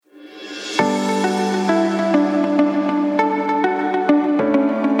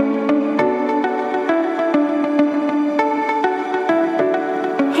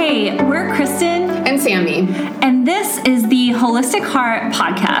This is the Holistic Heart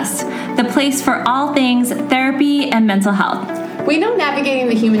Podcast, the place for all things therapy and mental health. We know navigating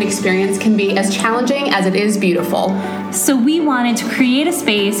the human experience can be as challenging as it is beautiful. So we wanted to create a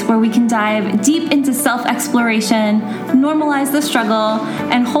space where we can dive deep into self-exploration, normalize the struggle,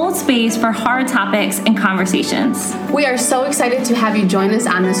 and hold space for hard topics and conversations. We are so excited to have you join us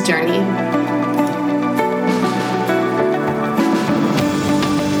on this journey.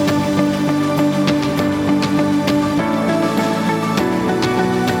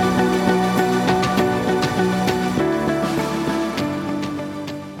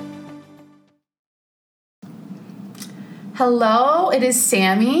 Hello, it is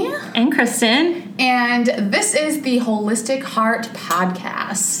Sammy and Kristen, and this is the Holistic Heart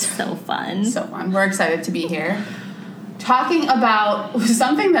Podcast. So fun. So fun. We're excited to be here. Talking about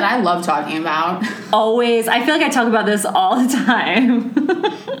something that I love talking about. Always. I feel like I talk about this all the time.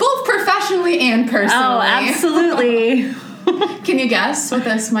 Both professionally and personally. Oh, absolutely. Can you guess what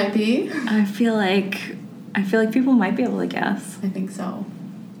this might be? I feel like people might be able to guess. I think so.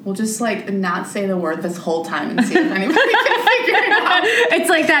 We'll just, not say the word this whole time and see if anybody can figure it out. It's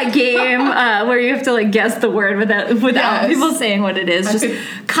like that game where you have to, guess the word without people saying what it is. Just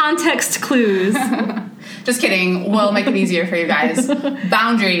context clues. Just kidding. We'll make it easier for you guys.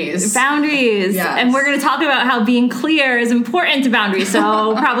 Boundaries. Boundaries. Yes. And we're going to talk about how being clear is important to boundaries.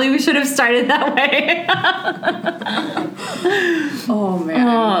 So probably we should have started that way. Oh,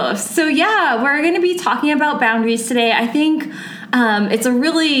 man. So, we're going to be talking about boundaries today. I think... it's a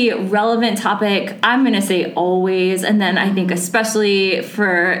really relevant topic. I'm going to say always, and then I think especially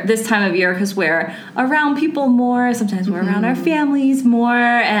for this time of year because we're around people more. Sometimes we're around our families more,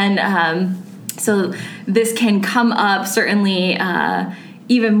 and so this can come up certainly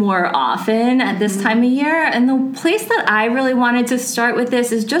even more often at this time of year. And the place that I really wanted to start with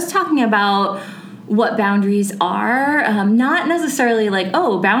this is just talking about what boundaries are, not necessarily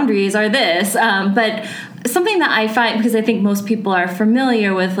boundaries are this, but something that I find, because I think most people are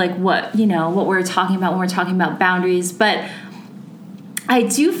familiar with what we're talking about when we're talking about boundaries, but I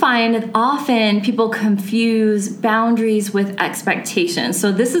do find that often people confuse boundaries with expectations.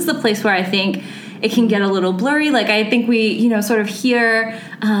 So this is the place where I think it can get a little blurry. I think we, sort of hear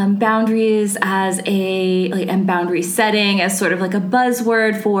boundaries as and boundary setting as sort of like a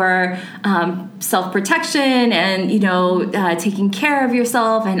buzzword for self-protection and, taking care of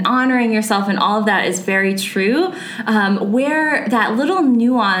yourself and honoring yourself, and all of that is very true. Where that little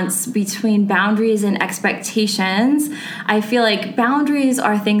nuance between boundaries and expectations, I feel like boundaries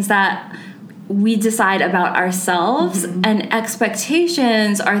are things that we decide about ourselves, and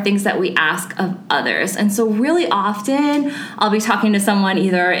expectations are things that we ask of others. And so really often I'll be talking to someone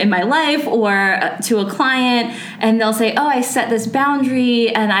either in my life or to a client, and they'll say, oh, I set this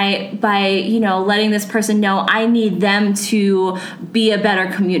boundary, and by letting this person know I need them to be a better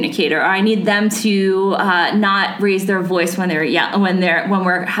communicator, or I need them to not raise their voice when when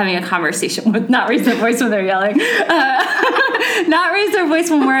we're having a conversation, not raise their voice when they're yelling, not raise their voice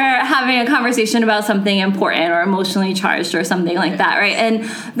when we're having a conversation about something important or emotionally charged or something like that, right? And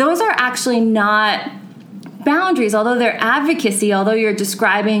those are actually not boundaries, although they're advocacy, although you're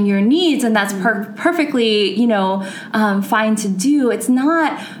describing your needs, and that's perfectly, fine to do. It's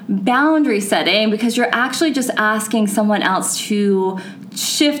not boundary setting because you're actually just asking someone else to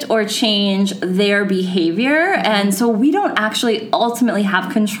shift or change their behavior. And so we don't actually ultimately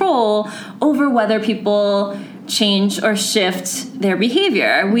have control over whether people change or shift their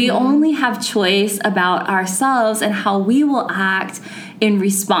behavior. We only have choice about ourselves and how we will act in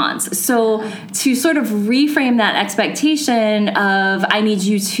response. So to sort of reframe that expectation of I need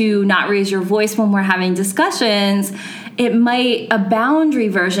you to not raise your voice when we're having discussions, a boundary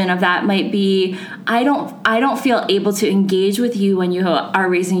version of that might be I don't feel able to engage with you when you are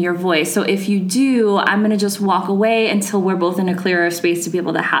raising your voice. So if you do, I'm going to just walk away until we're both in a clearer space to be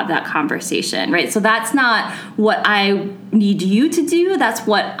able to have that conversation, right? So that's not what I need you to do. That's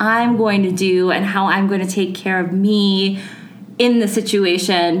what I'm going to do and how I'm going to take care of me in the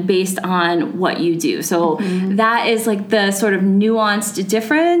situation based on what you do. So that is the sort of nuanced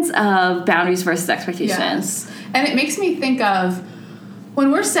difference of boundaries versus expectations. Yes. And it makes me think of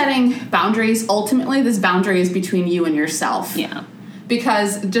when we're setting boundaries, ultimately this boundary is between you and yourself. Yeah.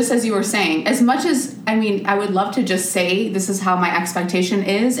 Because just as you were saying, as much as, I would love to just say this is how my expectation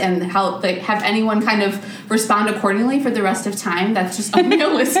is and how have anyone kind of respond accordingly for the rest of time. That's just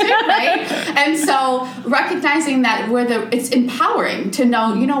unrealistic, right? And so recognizing that it's empowering to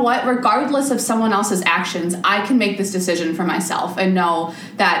know, you know what, regardless of someone else's actions, I can make this decision for myself and know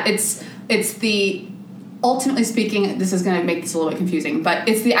that it's the ultimately speaking, this is going to make this a little bit confusing, but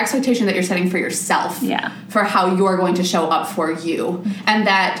it's the expectation that you're setting for yourself for how you're going to show up for you. And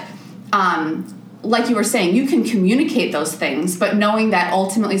that, like you were saying, you can communicate those things, but knowing that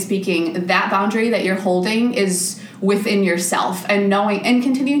ultimately speaking, that boundary that you're holding is within yourself, and knowing and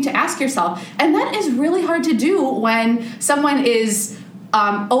continuing to ask yourself. And that is really hard to do when someone is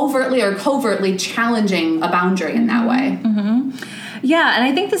overtly or covertly challenging a boundary in that way. Yeah, and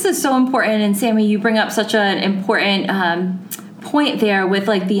I think this is so important. And Sammy, you bring up such an important point there with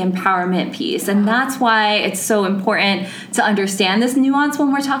like the empowerment piece. And that's why it's so important to understand this nuance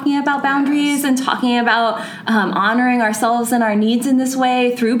when we're talking about boundaries and talking about honoring ourselves and our needs in this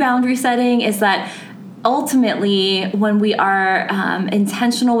way through boundary setting, is that ultimately when we are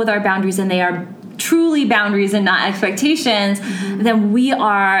intentional with our boundaries and they are truly boundaries and not expectations, then we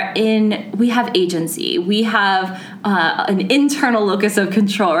have agency. We have an internal locus of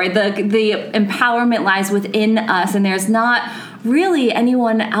control, right? The empowerment lies within us, and there's not really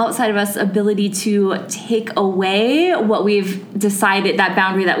anyone outside of us ability to take away what we've decided, that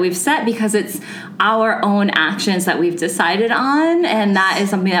boundary that we've set, because it's our own actions that we've decided on, and that is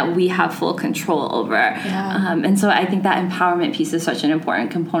something that we have full control over. And so I think that empowerment piece is such an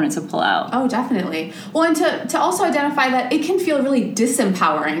important component to pull out. Oh, definitely. Well, and to also identify that it can feel really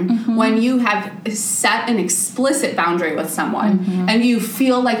disempowering when you have set an explicit boundary with someone and you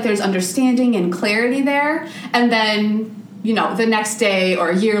feel like there's understanding and clarity there, and then the next day or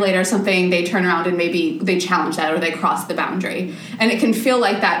a year later or something, they turn around and maybe they challenge that or they cross the boundary. And it can feel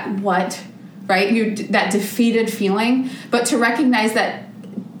like that, right? That defeated feeling. But to recognize that,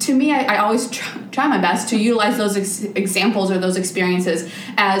 to me, I always try my best to utilize those examples or those experiences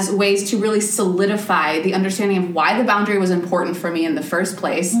as ways to really solidify the understanding of why the boundary was important for me in the first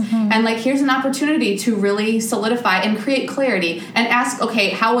place. And here's an opportunity to really solidify and create clarity and ask,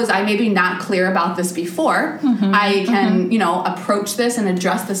 okay, how was I maybe not clear about this before? I can, approach this and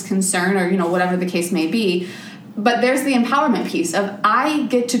address this concern or, whatever the case may be. But there's the empowerment piece of I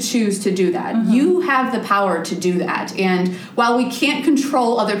get to choose to do that. You have the power to do that. And while we can't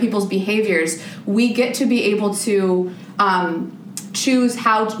control other people's behaviors, we get to be able to choose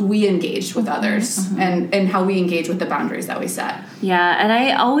how we engage with others and how we engage with the boundaries that we set. Yeah, and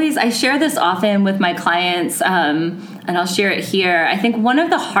I share this often with my clients, and I'll share it here. I think one of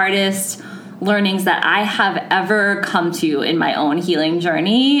the hardest learnings that I have ever come to in my own healing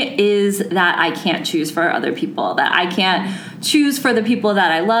journey is that I can't choose for other people, that I can't choose for the people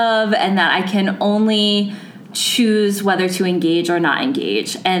that I love, and that I can only choose whether to engage or not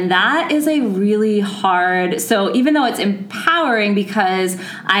engage. And that is a really hard, so even though it's empowering because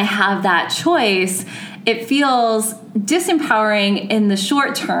I have that choice, it feels disempowering in the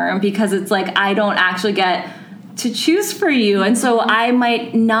short term because it's like I don't actually get to choose for you. And so I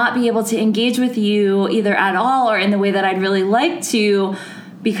might not be able to engage with you either at all or in the way that I'd really like to,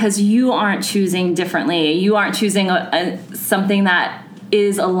 because you aren't choosing differently. You aren't choosing something that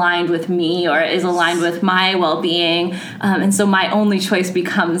is aligned with me or is aligned with my well-being. And so my only choice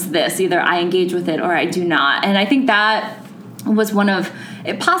becomes this: either I engage with it or I do not. And I think that was one of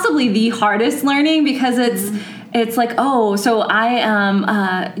possibly the hardest learning, because it's like, oh, so I am,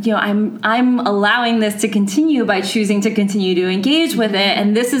 I'm allowing this to continue by choosing to continue to engage with it.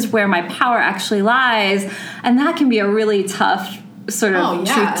 And this is where my power actually lies. And that can be a really tough sort of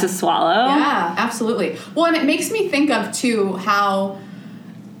truth to swallow. Yeah, absolutely. Well, and it makes me think of, too, how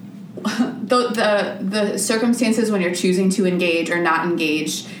the circumstances when you're choosing to engage or not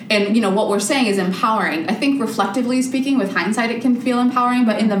engage, and what we're saying is empowering. I think reflectively speaking, with hindsight, it can feel empowering,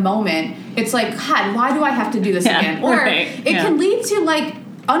 but in the moment, it's like, God, why do I have to do this again? Or it can lead to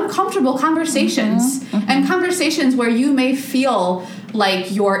uncomfortable conversations and conversations where you may feel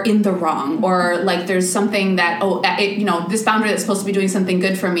like you're in the wrong, or like there's something that, this boundary that's supposed to be doing something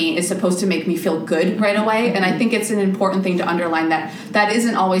good for me is supposed to make me feel good right away. And I think it's an important thing to underline that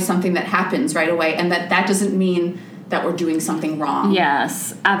isn't always something that happens right away, and that doesn't mean that we're doing something wrong.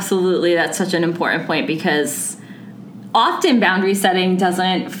 Yes, absolutely. That's such an important point, because often boundary setting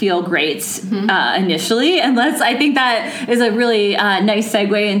doesn't feel great initially, and I think that is a really nice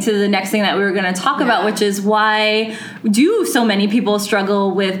segue into the next thing that we were going to talk about, which is why do so many people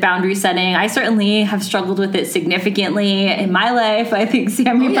struggle with boundary setting. I certainly have struggled with it significantly in my life. I think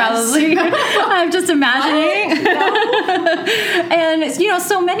Sammy probably. I'm just imagining. And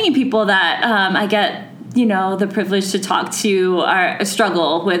so many people that I get the privilege to talk to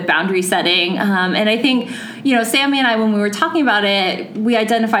struggle with boundary setting. And I think, Sammy and I, when we were talking about it, we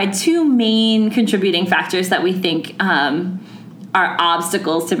identified two main contributing factors that we think are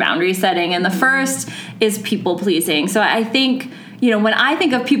obstacles to boundary setting. And the first is people pleasing. So I think, when I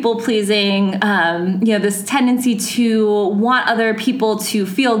think of people pleasing, this tendency to want other people to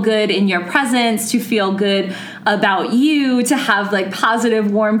feel good in your presence, to feel good about you, to have like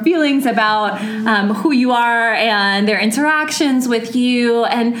positive, warm feelings about who you are and their interactions with you.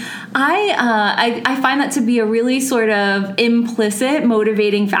 And I find that to be a really sort of implicit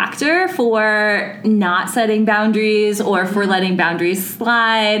motivating factor for not setting boundaries or for letting boundaries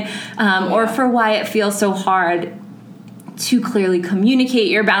slide, or for why it feels so hard to clearly communicate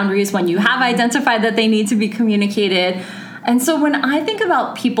your boundaries when you have identified that they need to be communicated. And so when I think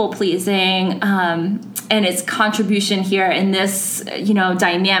about people pleasing and its contribution here in this,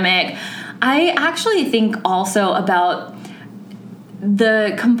 dynamic, I actually think also about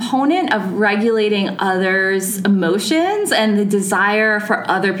the component of regulating others' emotions and the desire for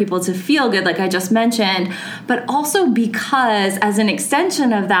other people to feel good, like I just mentioned, but also because as an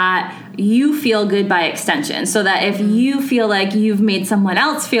extension of that, you feel good by extension. So that if you feel like you've made someone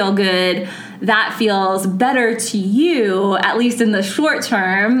else feel good, that feels better to you, at least in the short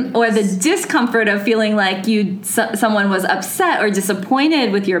term, or the discomfort of feeling like someone was upset or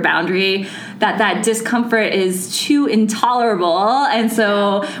disappointed with your boundary, that discomfort is too intolerable. And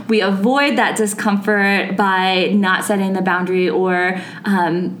so we avoid that discomfort by not setting the boundary or,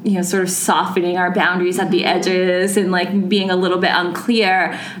 sort of softening our boundaries at the edges and like being a little bit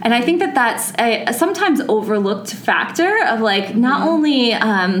unclear. And I think that that's a sometimes overlooked factor of like, not only,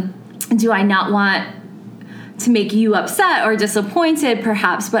 do I not want to make you upset or disappointed,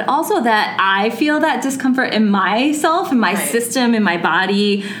 perhaps, but also that I feel that discomfort in myself, in my system, in my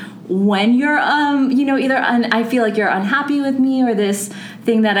body, when you're, either I feel like you're unhappy with me, or this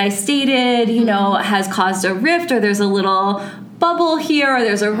thing that I stated, has caused a rift, or there's a little bubble here, or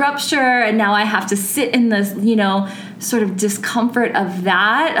there's a rupture, and now I have to sit in this, sort of discomfort of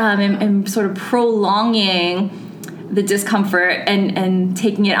that, and sort of prolonging the discomfort and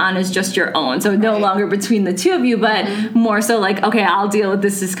taking it on as just your own. So no longer between the two of you, but more so like, okay, I'll deal with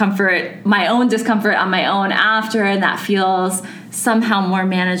this discomfort, my own discomfort on my own after, and that feels somehow more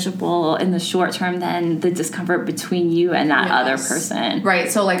manageable in the short term than the discomfort between you and that other person.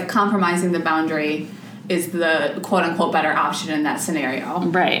 Right. So like compromising the boundary is the quote unquote better option in that scenario.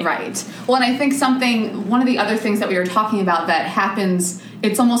 Right. Right. Well, and I think one of the other things that we were talking about that happens,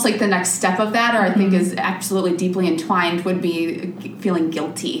 it's almost like the next step of that, or I think is absolutely deeply entwined, would be feeling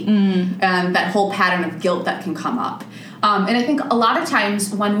guilty. And that whole pattern of guilt that can come up. And I think a lot of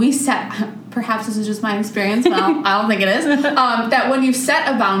times when we set, perhaps this is just my experience, but I don't think it is, that when you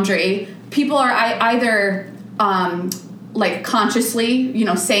set a boundary, people are either like consciously,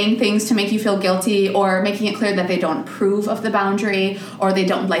 saying things to make you feel guilty, or making it clear that they don't approve of the boundary, or they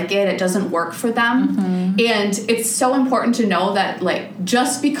don't like it doesn't work for them. And it's so important to know that, like,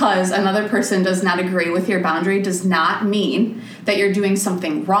 just because another person does not agree with your boundary does not mean that you're doing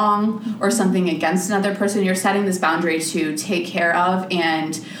something wrong or something against another person. You're setting this boundary to take care of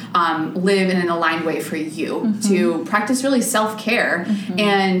and live in an aligned way for you, to practice really self-care.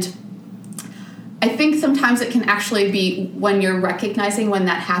 And I think sometimes it can actually be, when you're recognizing when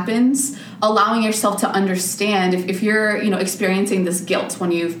that happens, allowing yourself to understand if you're, experiencing this guilt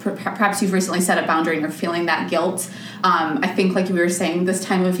when perhaps you've recently set a boundary and you're feeling that guilt. I think, like we were saying, this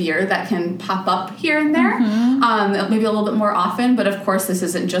time of year that can pop up here and there, maybe a little bit more often, but of course this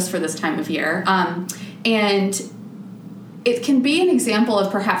isn't just for this time of year. And it can be an example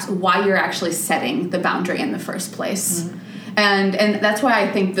of perhaps why you're actually setting the boundary in the first place. And that's why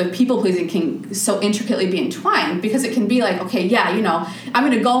I think the people-pleasing can so intricately be entwined, because it can be like, okay, I'm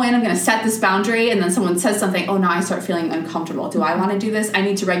going to go in, I'm going to set this boundary, and then someone says something, oh, now I start feeling uncomfortable. Do I want to do this? I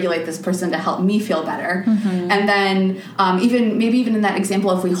need to regulate this person to help me feel better. And then even in that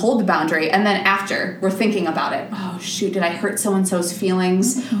example, if we hold the boundary, and then after we're thinking about it, oh, shoot, did I hurt so-and-so's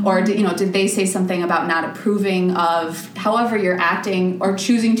feelings? Or, did they say something about not approving of however you're acting, or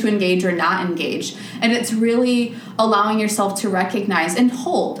choosing to engage or not engage? And it's really allowing yourself to recognize and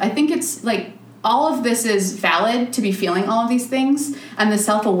hold. I think it's like all of this is valid to be feeling all of these things, and the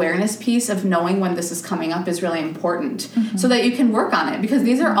self-awareness piece of knowing when this is coming up is really important, so that you can work on it, because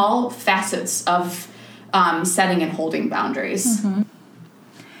these are all facets of setting and holding boundaries.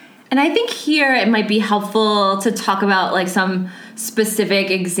 And I think here it might be helpful to talk about like some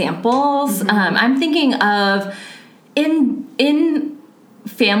specific examples. I'm thinking of in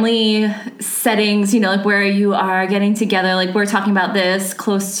family settings, like where you are getting together, like we're talking about this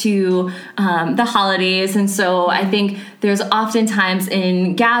close to the holidays. And so I think there's oftentimes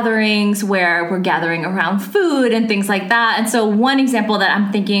in gatherings where we're gathering around food and things like that. And so one example that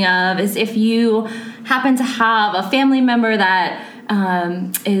I'm thinking of is if you happen to have a family member that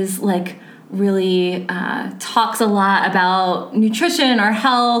is like really talks a lot about nutrition or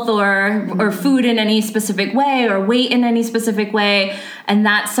health or food in any specific way or weight in any specific way, and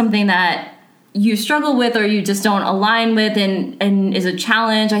that's something that you struggle with or you just don't align with and is a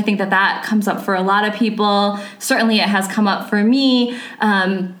challenge. I think that comes up for a lot of people. Certainly it has come up for me.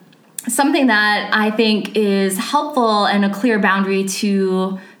 Something that I think is helpful and a clear boundary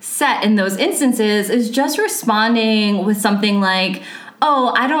to set in those instances is just responding with something like,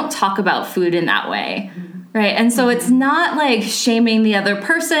 oh, I don't talk about food in that way, right? And so it's not like shaming the other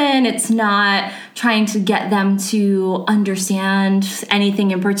person. It's not trying to get them to understand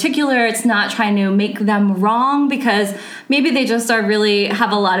anything in particular. It's not trying to make them wrong because maybe they just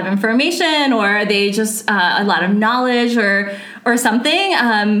have a lot of information or they just a lot of knowledge or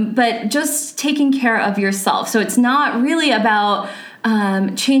something, but just taking care of yourself. So it's not really about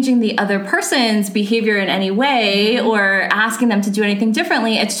changing the other person's behavior in any way or asking them to do anything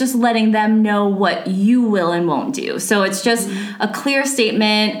differently. It's just letting them know what you will and won't do. So it's just a clear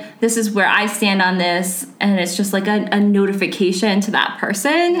statement. This is where I stand on this. And it's just like a notification to that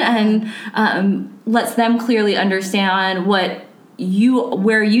person and lets them clearly understand where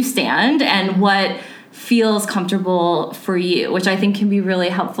you stand and what feels comfortable for you, which I think can be really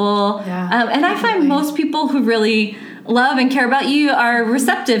helpful. Yeah, and I find most people who really love and care about you are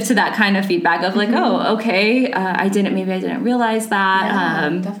receptive to that kind of feedback of like, oh, okay, I didn't realize that.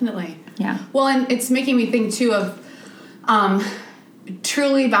 Yeah, definitely. Yeah. Well, and it's making me think too of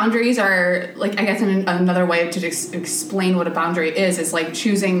truly boundaries are like, I guess another way to explain what a boundary is like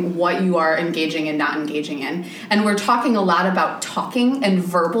choosing what you are engaging and not engaging in. And we're talking a lot about talking and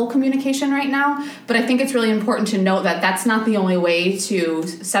verbal communication right now, but I think it's really important to note that that's not the only way to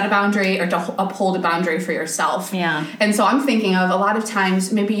set a boundary or to uphold a boundary for yourself. Yeah. And so I'm thinking of a lot of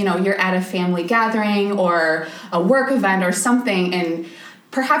times, maybe, you're at a family gathering or a work event or something, and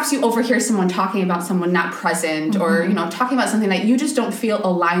perhaps you overhear someone talking about someone not present or, talking about something that you just don't feel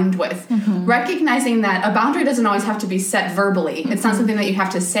aligned with. Recognizing that a boundary doesn't always have to be set verbally. It's not something that you have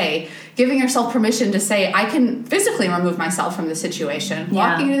to say. Giving yourself permission to say, I can physically remove myself from the situation.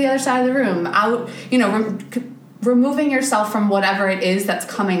 Walking to the other side of the room, out, removing yourself from whatever it is that's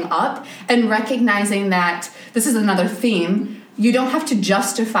coming up and recognizing that this is another theme. You don't have to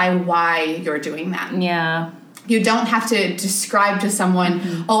justify why you're doing that. Yeah. You don't have to describe to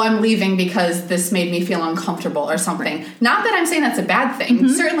someone, oh, I'm leaving because this made me feel uncomfortable or something. Right. Not that I'm saying that's a bad thing.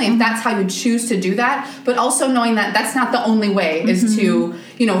 Certainly if that's how you choose to do that, but also knowing that that's not the only way is to,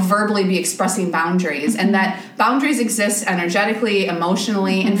 verbally be expressing boundaries and that boundaries exist energetically,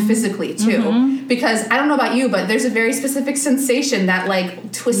 emotionally, and physically too. Because I don't know about you, but there's a very specific sensation, that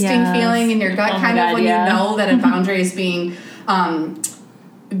like twisting feeling in your gut when you know that a boundary is being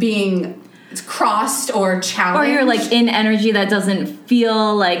it's crossed or challenged. Or you're like in energy that doesn't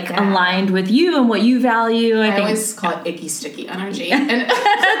feel like aligned with you and what you value. I think always call it icky, sticky energy. And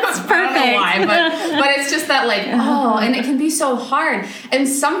that's perfect. I don't know why, but it's just that like, and it can be so hard. And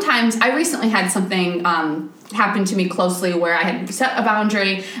sometimes I recently had something happened to me closely where I had set a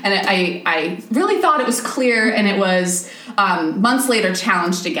boundary and I really thought it was clear and it was months later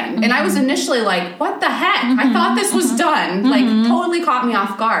challenged again. And I was initially like, what the heck? I thought this was done. Like totally caught me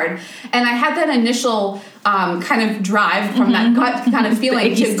off guard. And I had that initial kind of drive from that gut kind of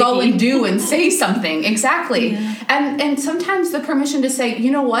feeling to go and do and say something. Exactly. Yeah. And sometimes the permission to say,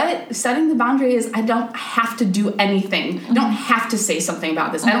 you know what? Setting the boundary is I don't have to do anything. I don't have to say something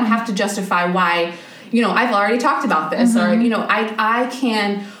about this. I don't have to justify why, I've already talked about this or, I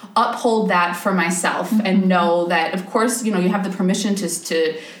can uphold that for myself and know that, of course, you have the permission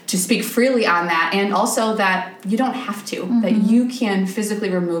to speak freely on that, and also that you don't have to, that you can physically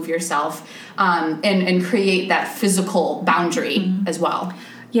remove yourself and create that physical boundary as well.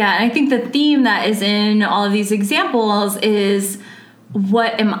 Yeah, and I think the theme that is in all of these examples is,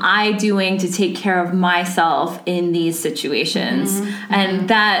 what am I doing to take care of myself in these situations? And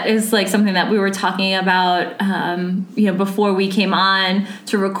that is like something that we were talking about, before we came on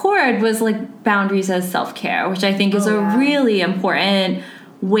to record, was like boundaries as self-care, which I think is a really important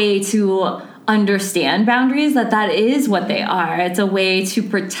way to understand boundaries, that is what they are. It's a way to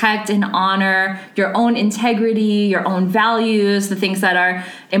protect and honor your own integrity, your own values, the things that are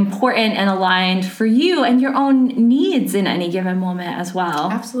important and aligned for you, and your own needs in any given moment as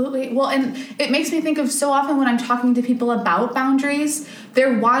well. Absolutely. Well, and it makes me think of so often when I'm talking to people about boundaries,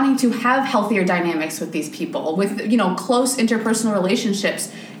 they're wanting to have healthier dynamics with these people, with, close interpersonal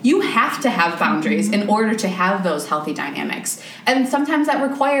relationships. You have to have boundaries in order to have those healthy dynamics. And sometimes that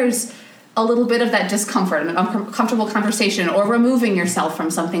requires a little bit of that discomfort, an uncomfortable conversation, or removing yourself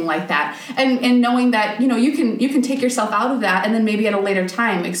from something like that, and knowing that you can take yourself out of that, and then maybe at a later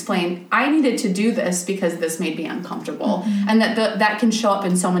time explain, I needed to do this because this made me uncomfortable, and that can show up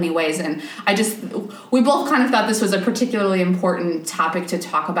in so many ways. And we both kind of thought this was a particularly important topic to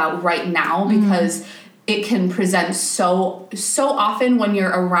talk about right now, because it can present so often when you're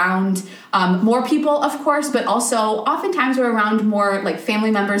around more people, of course, but also oftentimes we're around more like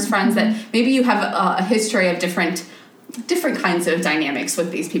family members, friends, that maybe you have a history of different kinds of dynamics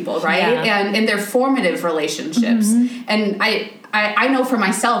with these people, right? Yeah. And they're formative relationships. And I know for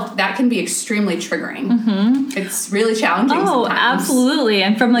myself that can be extremely triggering. It's really challenging sometimes. Absolutely.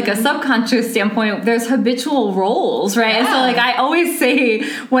 And from like a subconscious standpoint, there's habitual roles, right? And so like I always say,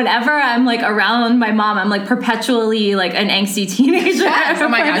 whenever I'm like around my mom, I'm like perpetually like an angsty teenager. Yes. Oh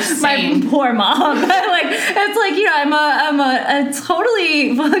my gosh, same. My poor mom. Like it's like, I'm a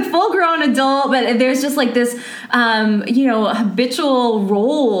totally like full grown adult, but there's just like this habitual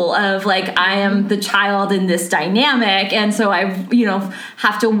role of like I am the child in this dynamic, and so I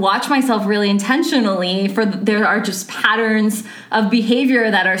have to watch myself really intentionally for there are just patterns of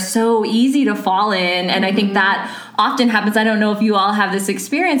behavior that are so easy to fall in, and I think that often happens. I don't know if you all have this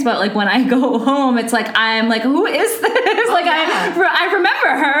experience, but like when I go home, it's like I'm like, who is this? I remember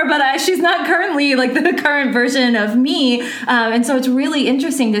her, but she's not currently like the current version of me, and so it's really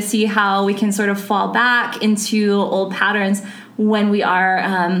interesting to see how we can sort of fall back into old patterns when we are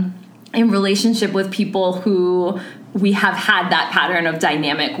in relationship with people who we have had that pattern of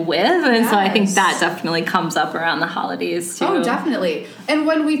dynamic with. And so I think that definitely comes up around the holidays too. Oh, definitely. And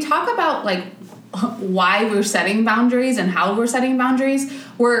when we talk about like why we're setting boundaries and how we're setting boundaries,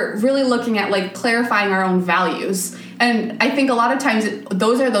 we're really looking at like clarifying our own values. And I think a lot of times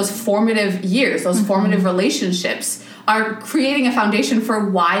those formative years, those formative relationships are creating a foundation for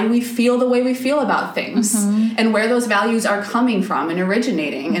why we feel the way we feel about things and where those values are coming from and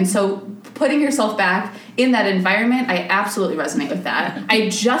originating. And so putting yourself back in that environment, I absolutely resonate with that. I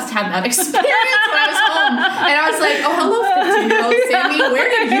just had that experience when I was home, and I was like, oh, hello, 15-year-old Sammy, where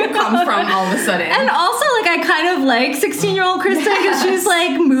did you come from all of a sudden? And also, like, I kind of like 16-year-old Kristen because she's,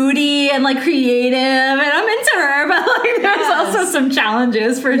 like, moody and, like, creative, and I'm into her, but, like, there's also some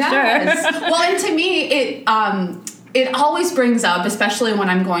challenges for sure. Well, and to me, it always brings up, especially when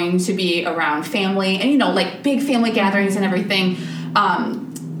I'm going to be around family and, like, big family gatherings and everything,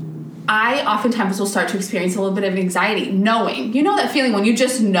 I oftentimes will start to experience a little bit of anxiety, knowing, that feeling when you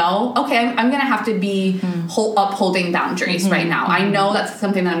just know, okay, I'm going to have to be upholding boundaries right now. I know that's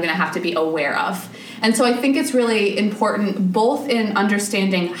something that I'm going to have to be aware of. And so I think it's really important both in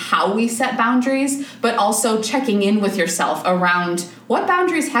understanding how we set boundaries, but also checking in with yourself around what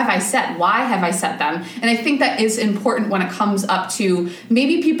boundaries have I set? Why have I set them? And I think that is important when it comes up to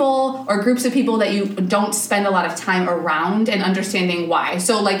maybe people or groups of people that you don't spend a lot of time around and understanding why.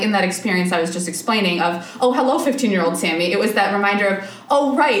 So like in that experience I was just explaining of, oh, hello, 15-year-old Sammy. It was that reminder of,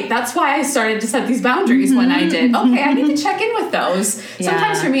 oh, right, that's why I started to set these boundaries when I did. Okay, I need to check in with those. Yeah.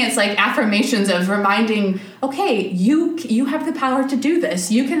 Sometimes for me it's like affirmations of reminding, okay, you have the power to do this.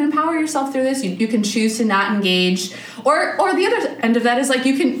 You can empower yourself through this. You can choose to not engage. Or the other end of that is like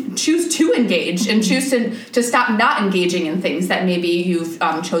you can choose to engage and choose to stop not engaging in things that maybe you've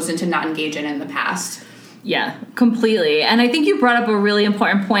chosen to not engage in the past. Yeah, completely. And I think you brought up a really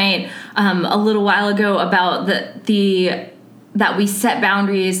important point a little while ago about that we set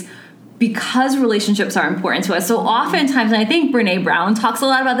boundaries because relationships are important to us. So oftentimes, and I think Brene Brown talks a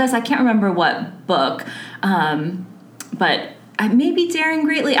lot about this. I can't remember what book, but maybe Daring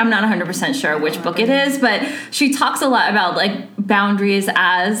Greatly. I'm not 100% sure which book it is, but she talks a lot about like boundaries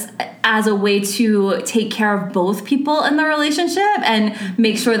as a way to take care of both people in the relationship and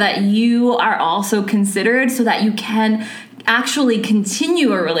make sure that you are also considered so that you can actually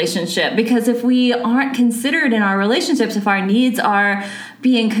continue a relationship. Because if we aren't considered in our relationships, if our needs are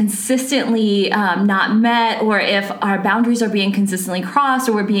being consistently not met, or if our boundaries are being consistently crossed,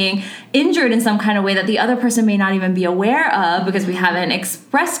 or we're being injured in some kind of way that the other person may not even be aware of because we haven't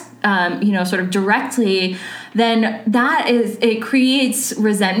expressed sort of directly, then it creates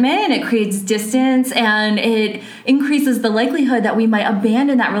resentment, it creates distance, and it increases the likelihood that we might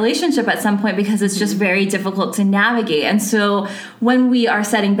abandon that relationship at some point because it's just very difficult to navigate. And so when we are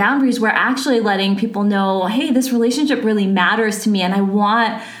setting boundaries, we're actually letting people know, hey, this relationship really matters to me, and I want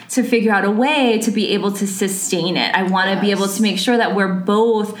to figure out a way to be able to sustain it. I want to be able to make sure that we're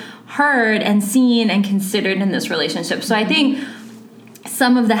both heard and seen and considered in this relationship. So I think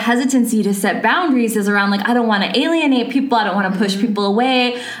some of the hesitancy to set boundaries is around like, I don't want to alienate people. I don't want to push people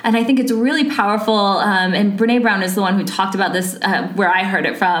away. And I think it's really powerful. And Brene Brown is the one who talked about this, where I heard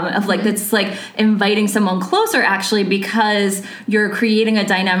it from, of like, it's like inviting someone closer actually, because you're creating a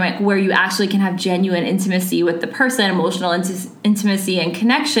dynamic where you actually can have genuine intimacy with the person, emotional intimacy and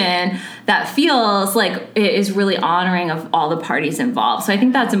connection that feels like it is really honoring of all the parties involved. So I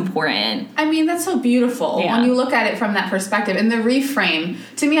think that's important. I mean, that's so beautiful when you look at it from that perspective. And the reframe,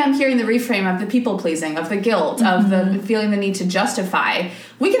 to me, I'm hearing the reframe of the people pleasing, of the guilt, of the feeling the need to justify.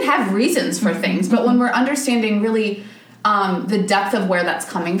 We can have reasons for things, but when we're understanding really the depth of where that's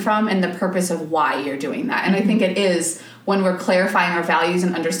coming from and the purpose of why you're doing that. And I think it is when we're clarifying our values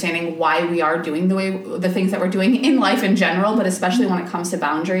and understanding why we are doing the things that we're doing in life in general, but especially when it comes to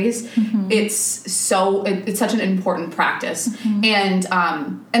boundaries, it's such an important practice. And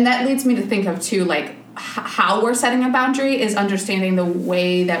that leads me to think of too, like, how we're setting a boundary is understanding the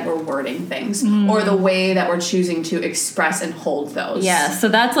way that we're wording things or the way that we're choosing to express and hold those. Yeah, so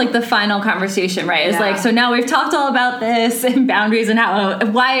that's like the final conversation, right? It's like, so now we've talked all about this and boundaries and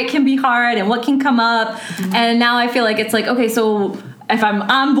why it can be hard and what can come up. And now I feel like it's like, okay, so if I'm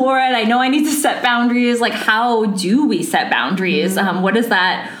on board, I know I need to set boundaries. Like, how do we set boundaries? What does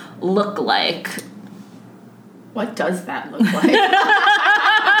that look like? What does that look like?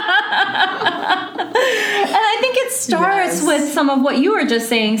 And I think it starts with some of what you were just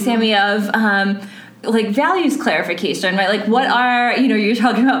saying, Sammy, of like values clarification, right? Like, what are, you're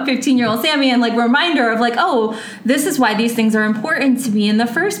talking about 15-year-old Sammy and like reminder of like, oh, this is why these things are important to me in the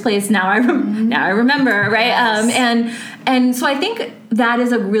first place. Now I remember, right? Yes. And so I think that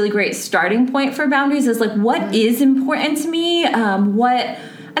is a really great starting point for boundaries, is like, what is important to me?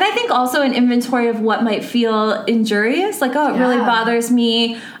 And I think also an inventory of what might feel injurious, like, oh, it really bothers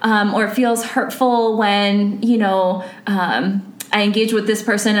me, or it feels hurtful when, I engage with this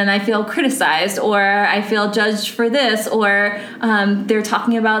person and I feel criticized, or I feel judged for this, or they're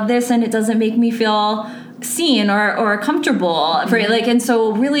talking about this and it doesn't make me feel seen or comfortable, right? Like, and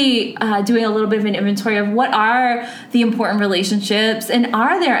so really doing a little bit of an inventory of what are the important relationships, and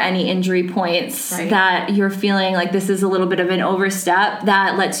are there any injury points that you're feeling like this is a little bit of an overstep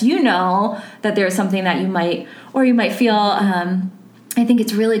that lets you know that there's something that you might feel. I think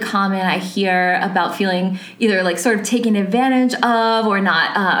it's really common, I hear, about feeling either like sort of taken advantage of, or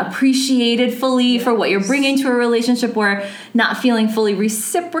not appreciated fully for what you're bringing to a relationship, or not feeling fully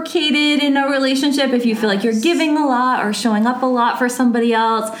reciprocated in a relationship if you feel like you're giving a lot or showing up a lot for somebody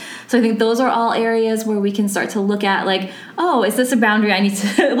else. So I think those are all areas where we can start to look at like, oh, is this a boundary I need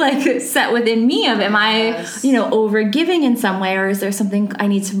to like set within me? Am I, over giving in some way, or is there something I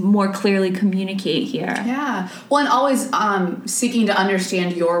need to more clearly communicate here? Yeah. Well, and always seeking to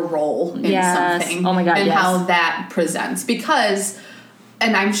understand your role in something. Oh my God, and how that presents. Because,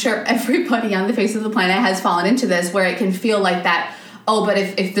 and I'm sure everybody on the face of the planet has fallen into this, where it can feel like that, oh, but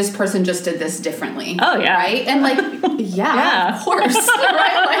if this person just did this differently. Oh, yeah. Right? And like, of course.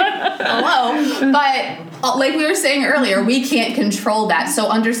 Right? Like, hello. But like we were saying earlier, we can't control that. So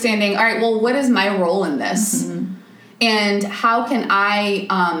understanding, all right, well, what is my role in this? And how can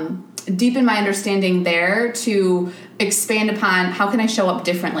I deepen my understanding there to expand upon how can I show up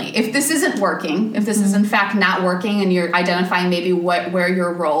differently? If this isn't working, if this is in fact not working, and you're identifying maybe where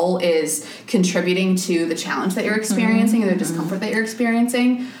your role is contributing to the challenge that you're experiencing or the discomfort that you're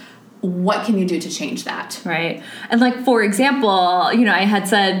experiencing, what can you do to change that? Right. And like, for example, I had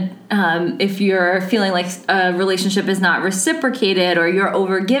said, if you're feeling like a relationship is not reciprocated or you're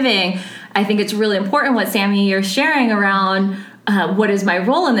overgiving, I think it's really important what, Sammy, you're sharing around what is my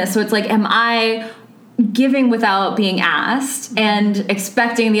role in this? So it's like, am I giving without being asked and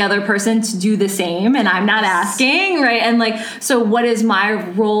expecting the other person to do the same, and I'm not asking, right? And like, so what is my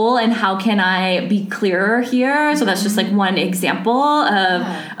role and how can I be clearer here? So that's just like one example of,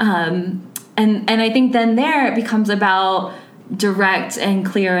 and I think then there it becomes about direct and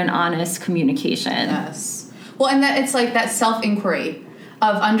clear and honest communication. Yes. Well, and that it's like that self-inquiry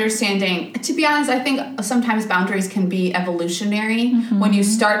of understanding. To be honest, I think sometimes boundaries can be evolutionary when you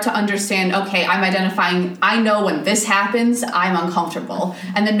start to understand, okay, I'm identifying, I know when this happens, I'm uncomfortable.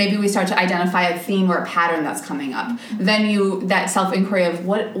 And then maybe we start to identify a theme or a pattern that's coming up. Then that self-inquiry of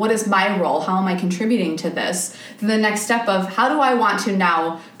what is my role? How am I contributing to this? The next step of how do I want to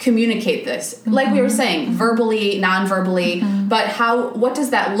now communicate this? Like we were saying, verbally, non-verbally, but what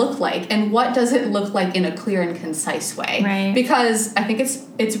does that look like? And what does it look like in a clear and concise way? Right. Because I think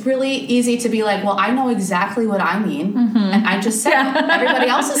it's really easy to be like, well, I know exactly what I mean, and I just said it. Everybody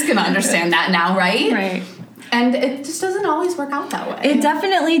else is going to understand that now, right? Right. And it just doesn't always work out that way. It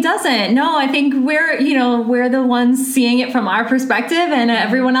definitely doesn't. No, I think we're the ones seeing it from our perspective, and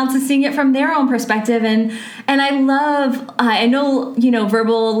everyone else is seeing it from their own perspective. And I love, I know,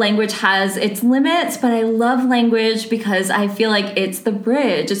 verbal language has its limits, but I love language because I feel like it's the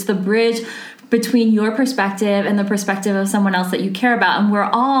bridge. It's the bridge between your perspective and the perspective of someone else that you care about. And we're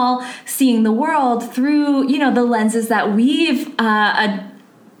all seeing the world through, the lenses that we've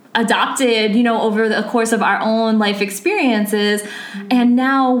adopted, over the course of our own life experiences. And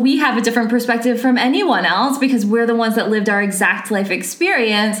now we have a different perspective from anyone else because we're the ones that lived our exact life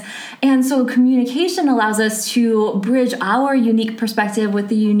experience. And so communication allows us to bridge our unique perspective with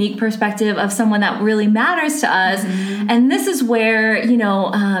the unique perspective of someone that really matters to us. And this is where,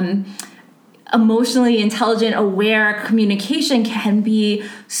 emotionally intelligent, aware communication can be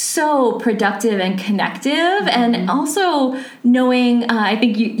so productive and connective. And also knowing, I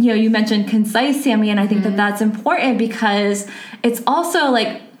think you mentioned concise, Sammy, and I think that that's important because it's also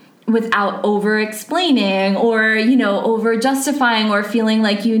like without over explaining or, over justifying or feeling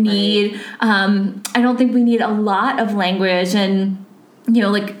like you need, I don't think we need a lot of language. And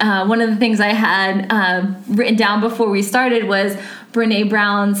one of the things I had written down before we started was Brene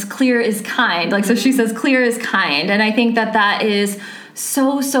Brown's clear is kind. So she says clear is kind. And I think that is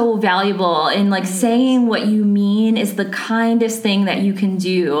so valuable in saying what you mean is the kindest thing that you can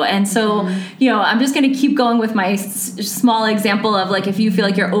do. And so, I'm just going to keep going with my small example of if you feel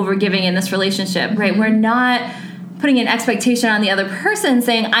like you're overgiving in this relationship, right? We're not putting an expectation on the other person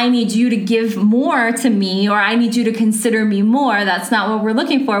saying, I need you to give more to me or I need you to consider me more. That's not what we're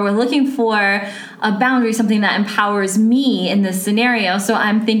looking for. We're looking for a boundary, something that empowers me in this scenario. So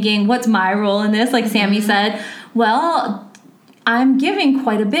I'm thinking, what's my role in this? Like Sammy said, well, I'm giving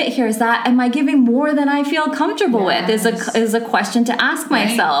quite a bit here. Am I giving more than I feel comfortable with? Is a question to ask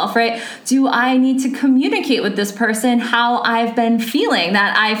myself, right? Do I need to communicate with this person how I've been feeling,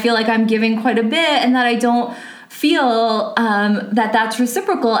 that I feel like I'm giving quite a bit and that I don't feel that that's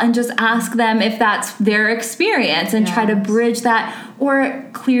reciprocal, and just ask them if that's their experience and try to bridge that or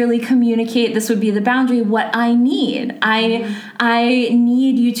clearly communicate, this would be the boundary, what I need. I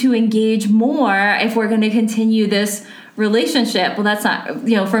need you to engage more if we're going to continue this relationship. Well, that's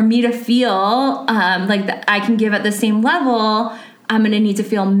not, for me to feel like I can give at the same level, I'm going to need to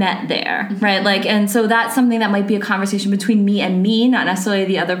feel met there, right? And so that's something that might be a conversation between me and me, not necessarily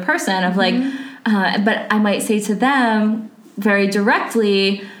the other person of but I might say to them very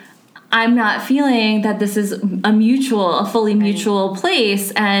directly, I'm not feeling that this is a fully mutual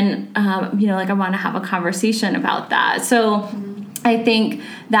place. And, I want to have a conversation about that. So I think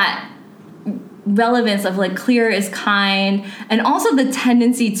that relevance of clear is kind, and also the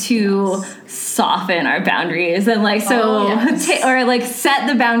tendency to soften our boundaries and set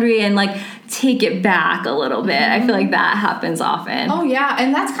the boundary and take it back a little bit. I feel like that happens often. Oh yeah,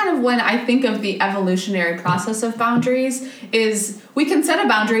 and that's kind of when I think of the evolutionary process of boundaries is we can set a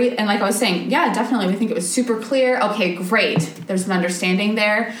boundary, and like I was saying, yeah, definitely we think it was super clear. Okay, great. There's an understanding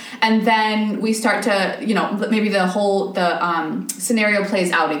there. And then we start to, maybe the scenario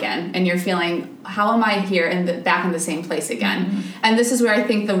plays out again, and you're feeling, how am I here back in the same place again? And this is where I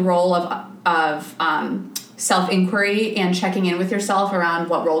think the role of self-inquiry and checking in with yourself around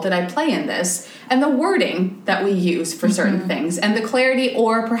what role did I play in this, and the wording that we use for certain things, and the clarity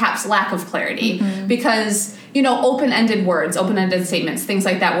or perhaps lack of clarity, because open-ended words, open-ended statements, things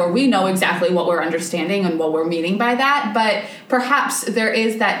like that, where we know exactly what we're understanding and what we're meaning by that, but perhaps there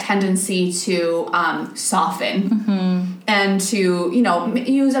is that tendency to soften and to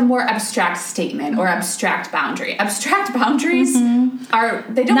use a more abstract statement or abstract boundary. Abstract boundaries are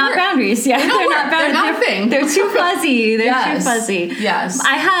not boundaries. Yeah, they're not boundaries. They're not a thing. They're too fuzzy. They're too fuzzy. Yes.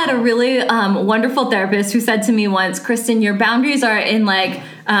 I had a really wonderful therapist who said to me once, Kristen, your boundaries are in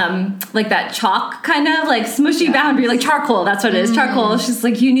that chalk kind of smushy boundary, like charcoal. That's what it is. Charcoal. She's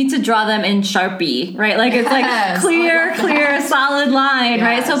like, you need to draw them in Sharpie, right? It's clear, solid line,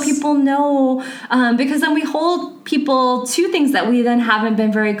 right? So people know, because then we hold people to things that we then haven't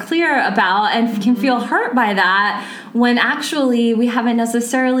been very clear about and can feel hurt by that, when actually we haven't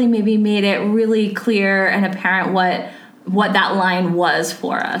necessarily maybe made it really clear and apparent what that line was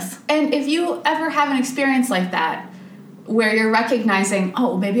for us. And if you ever have an experience like that, where you're recognizing,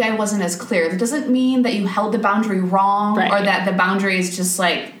 oh, maybe I wasn't as clear, that doesn't mean that you held the boundary wrong, right, or that the boundary is just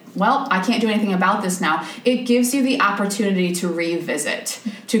well, I can't do anything about this now. It gives you the opportunity to revisit,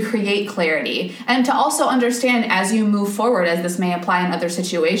 to create clarity, and to also understand as you move forward, as this may apply in other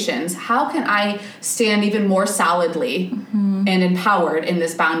situations, how can I stand even more solidly and empowered in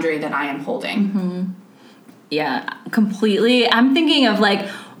this boundary that I am holding? Yeah, completely. I'm thinking of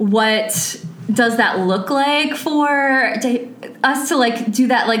what does that look like for us to like do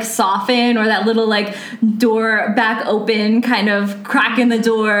that like soften or that little like door back open kind of crack in the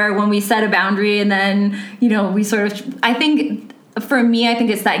door when we set a boundary, and then, you know, we sort of, I think for me, I think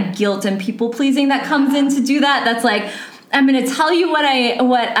it's that guilt and people pleasing that comes in to do that. That's like, I'm going to tell you what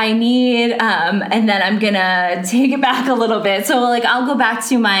I need, and then I'm going to take it back a little bit. So, like, I'll go back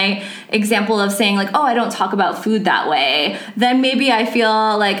to my example of saying, like, oh, I don't talk about food that way. Then maybe I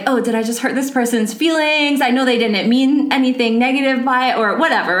feel like, oh, did I just hurt this person's feelings? I know they didn't mean anything negative by it or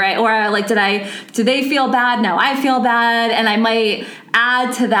whatever, right? Or, like, do they feel bad? Now I feel bad. And I might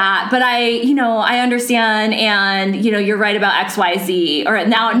add to that, but I understand, and, you know, you're right about XYZ, or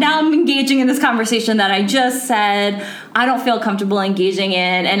now I'm engaging in this conversation that I just said I don't feel comfortable engaging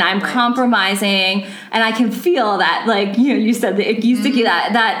in, and I'm compromising, and I can feel that, like, you know, you said the icky sticky,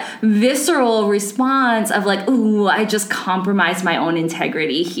 that visceral response of like, ooh, I just compromised my own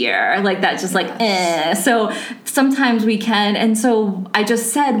integrity here, like that, just like, So sometimes we can, and so I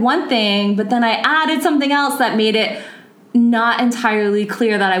just said one thing, but then I added something else that made it not entirely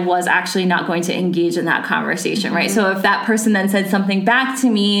clear that I was actually not going to engage in that conversation, right? So if that person then said something back to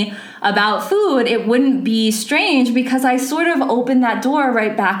me about food, it wouldn't be strange because I sort of opened that door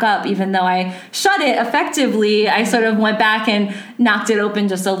right back up. Even though I shut it effectively, I sort of went back and knocked it open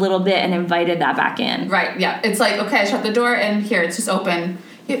just a little bit and invited that back in. Right, yeah. It's like, okay, I shut the door and here, it's just open.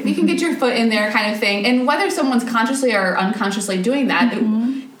 You can get your foot in there kind of thing. And whether someone's consciously or unconsciously doing that,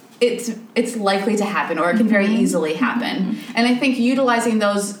 it's likely to happen, or it can very easily happen. And I think utilizing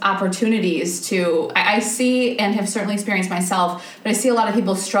those opportunities to, I see and have certainly experienced myself, but I see a lot of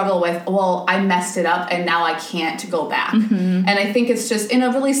people struggle with, well, I messed it up and now I can't go back. And I think it's just in a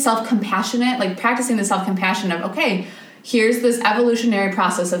really self-compassionate, like practicing the self-compassion of, okay, here's this evolutionary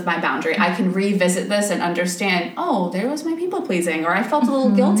process of my boundary. I can revisit this and understand, oh, there was my people pleasing, or I felt a little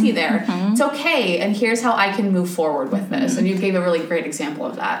guilty there. It's okay. And here's how I can move forward with this. And you gave a really great example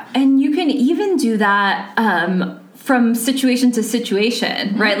of that. And you can even do that from situation to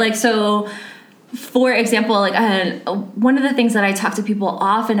situation, right? Like, so for example, like one of the things that I talk to people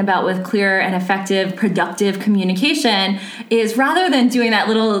often about with clear and effective, productive communication is, rather than doing that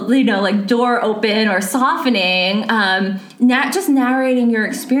little, you know, like door open or softening, just narrating your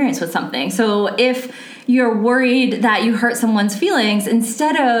experience with something. So if you're worried that you hurt someone's feelings,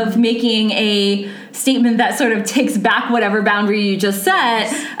 instead of making a statement that sort of takes back whatever boundary you just set,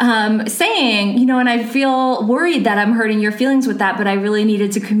 saying, you know, and I feel worried that I'm hurting your feelings with that, but I really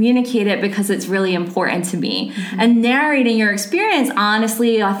needed to communicate it because it's really important to me. And narrating your experience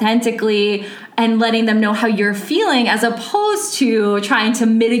honestly, authentically, and letting them know how you're feeling, as opposed to trying to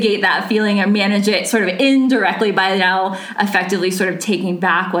mitigate that feeling or manage it sort of indirectly by now effectively sort of taking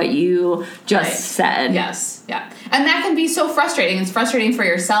back what you just said. Yes. Yeah. And that can be so frustrating. It's frustrating for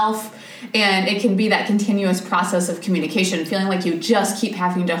yourself. And it can be that continuous process of communication, feeling like you just keep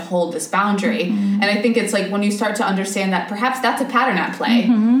having to hold this boundary. And I think it's like when you start to understand that perhaps that's a pattern at play,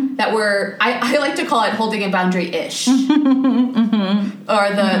 that I like to call it holding a boundary-ish, or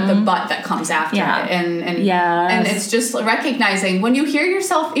the but that comes after it. And it's just recognizing when you hear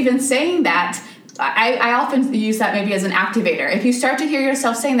yourself even saying that. I often use that maybe as an activator. If you start to hear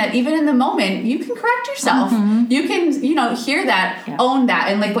yourself saying that, even in the moment, you can correct yourself. You can, you know, hear that, own that,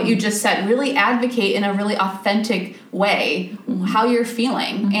 and like what you just said, really advocate in a really authentic way how you're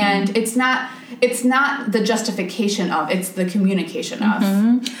feeling. And it's not the justification of, it's the communication of.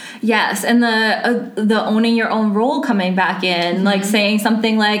 Yes, and the owning your own role coming back in, like saying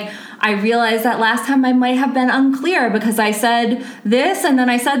something like, I realized that last time I might have been unclear because I said this and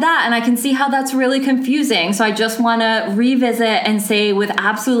then I said that, and I can see how that's really confusing. So I just want to revisit and say with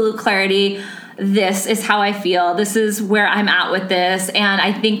absolute clarity, this is how I feel. This is where I'm at with this. And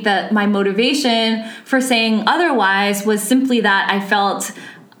I think that my motivation for saying otherwise was simply that I felt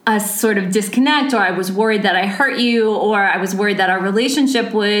a sort of disconnect, or I was worried that I hurt you, or I was worried that our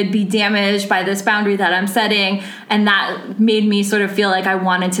relationship would be damaged by this boundary that I'm setting, and that made me sort of feel like I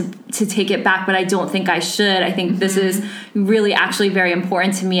wanted to take it back, but I don't think I should. I think this is really actually very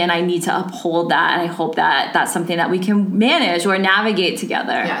important to me, and I need to uphold that, and I hope that that's something that we can manage or navigate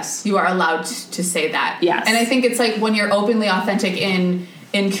together. Yes, you are allowed to say that. Yes. And I think it's like when you're openly authentic in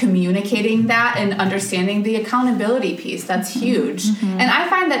communicating that and understanding the accountability piece, that's huge. And I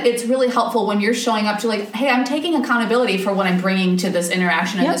find that it's really helpful when you're showing up to like, hey, I'm taking accountability for what I'm bringing to this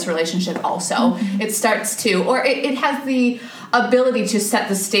interaction and this relationship also. It starts to, or it has the ability to set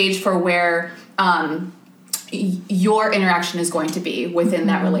the stage for where your interaction is going to be within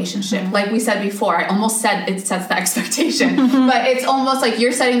that relationship. Like we said before, I almost said it sets the expectation, but it's almost like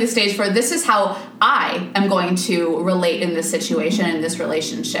you're setting the stage for this is how I am going to relate in this situation, in this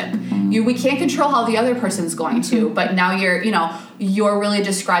relationship. We can't control how the other person's going to, but now you're really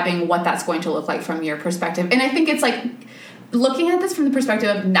describing what that's going to look like from your perspective. And I think it's like looking at this from the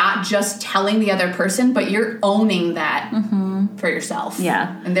perspective of not just telling the other person, but you're owning that for yourself.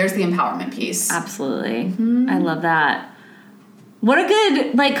 Yeah. And there's the empowerment piece. Absolutely. I love that. What a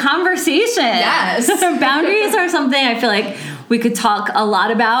good, conversation. Yes. Boundaries are something I feel like we could talk a lot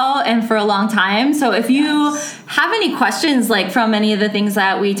about and for a long time. So if you have any questions, from any of the things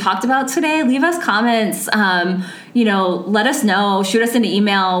that we talked about today, leave us comments. Let us know. Shoot us an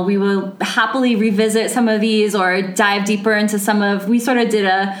email. We will happily revisit some of these or dive deeper into we sort of did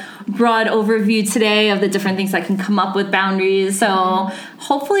a broad overview today of the different things that can come up with boundaries. So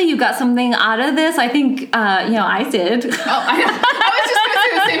hopefully you got something out of this. I think, I did. Oh, I was just going to say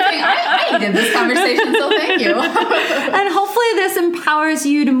the same thing. I needed this conversation, so thank you. And hopefully this empowers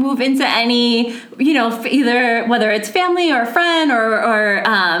you to move into any, either whether it's family or friend or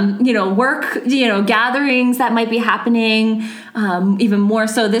work, gatherings that might be happening, even more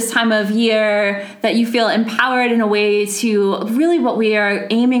so this time of year, that you feel empowered in a way to really what we are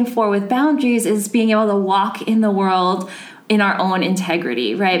aiming for with boundaries is being able to walk in the world in our own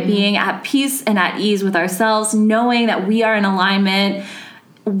integrity, right? Being at peace and at ease with ourselves, knowing that we are in alignment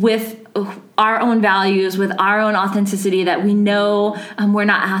with our own values, with our own authenticity, that we know we're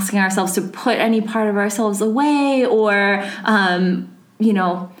not asking ourselves to put any part of ourselves away or,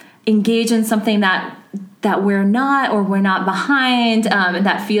 engage in something that we're not or we're not behind, and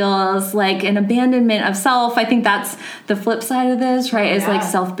that feels like an abandonment of self. I think that's the flip side of this, right? Is like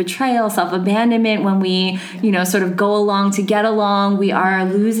self-betrayal, self-abandonment. When we, sort of go along to get along, we are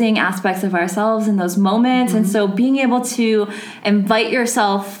losing aspects of ourselves in those moments. And so being able to invite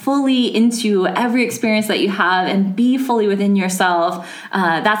yourself fully into every experience that you have and be fully within yourself,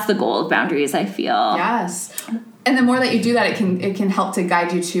 that's the goal of boundaries, I feel. Yes. And the more that you do that, it can help to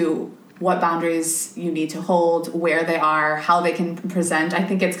guide you to what boundaries you need to hold, where they are, how they can present. I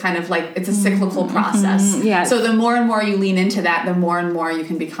think it's kind of like it's a cyclical process. Yeah. So the more and more you lean into that, the more and more you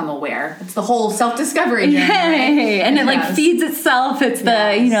can become aware. It's the whole self-discovery journey, right? And it feeds itself. It's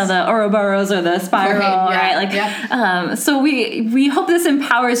the Ouroboros or the spiral, right? So we hope this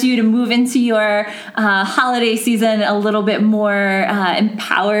empowers you to move into your holiday season a little bit more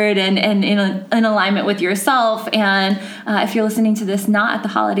empowered and in alignment with yourself. And if you're listening to this not at the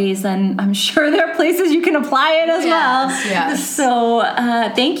holidays, then I'm sure there are places you can apply it as well. Yes. So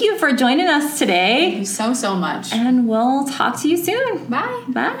thank you for joining us today. Thank you so much. And we'll talk to you soon. Bye.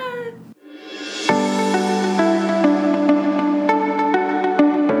 Bye.